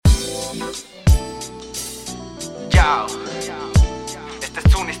Chao. Esta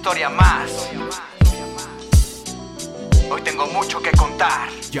es una historia más. Hoy tengo mucho que contar.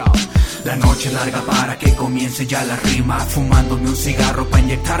 Yo. La noche larga para que comience ya la rima, fumándome un cigarro para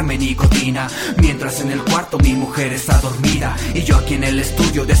inyectarme nicotina, mientras en el cuarto mi mujer está dormida y yo aquí en el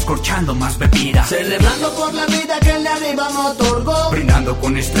estudio descorchando más bebida, celebrando por la vida que el de arriba me otorgó, brindando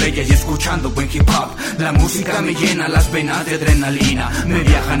con estrellas y escuchando buen hip hop. La música me llena las venas de adrenalina, me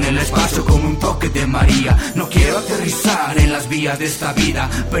viaja en el espacio como un toque de María. No quiero aterrizar en las vías de esta vida,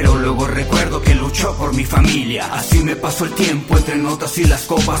 pero luego recuerdo que luchó por mi familia. Así me pasó el tiempo entre notas y las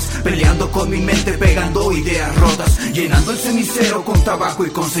copas, peleando con mi mente, pegando ideas rotas, llenando el cenicero con tabaco y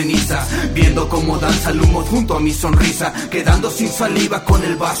con ceniza, viendo cómo danza el humo junto a mi sonrisa, quedando sin saliva con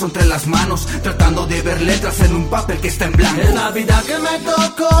el vaso entre las manos, tratando de ver letras en un papel que está en blanco. Es la vida que me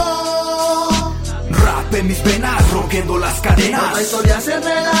tocó, rap en mis venas, rompiendo las cadenas. otra historia se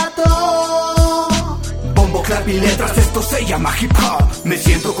relató, bombo, clap y letras, esto se llama hip hop. Me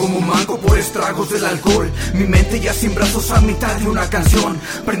siento como un manco por estragos del alcohol, mi mente ya sin brazos a mitad de una canción,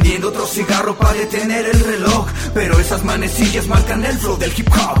 prendiendo otro cigarro para detener el reloj, pero esas manecillas marcan el flow del hip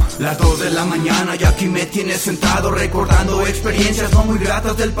hop. Las 2 de la mañana y aquí me tienes sentado, recordando experiencias no muy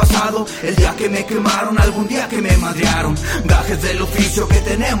gratas del pasado, el día que me quemaron, algún día que me madrearon, gajes del oficio que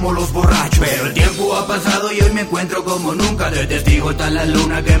tenemos los borrachos. Pero el tiempo ha pasado y hoy me encuentro como nunca, de testigo está la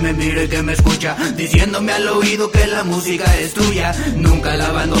luna que me mira y que me escucha, diciéndome al oído que la música es tuya, nunca la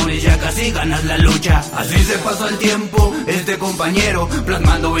abandones, ya casi ganas la lucha. Así se pasa el tiempo, este compañero,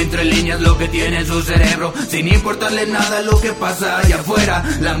 plasmando entre líneas lo que tiene en su cerebro, sin importarle nada lo que pasa allá afuera.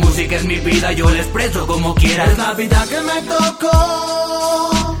 La música es mi vida, yo la expreso como quiera. es la vida que me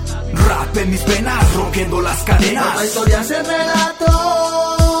tocó, rap en mis venas, rompiendo las cadenas, otra historia se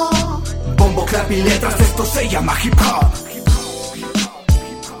relató, bombo, clap y letras, esto se llama hip hop.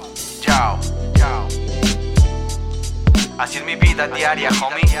 Chao. Así es mi vida diaria,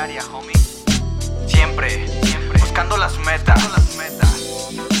 homie. Siempre buscando las metas.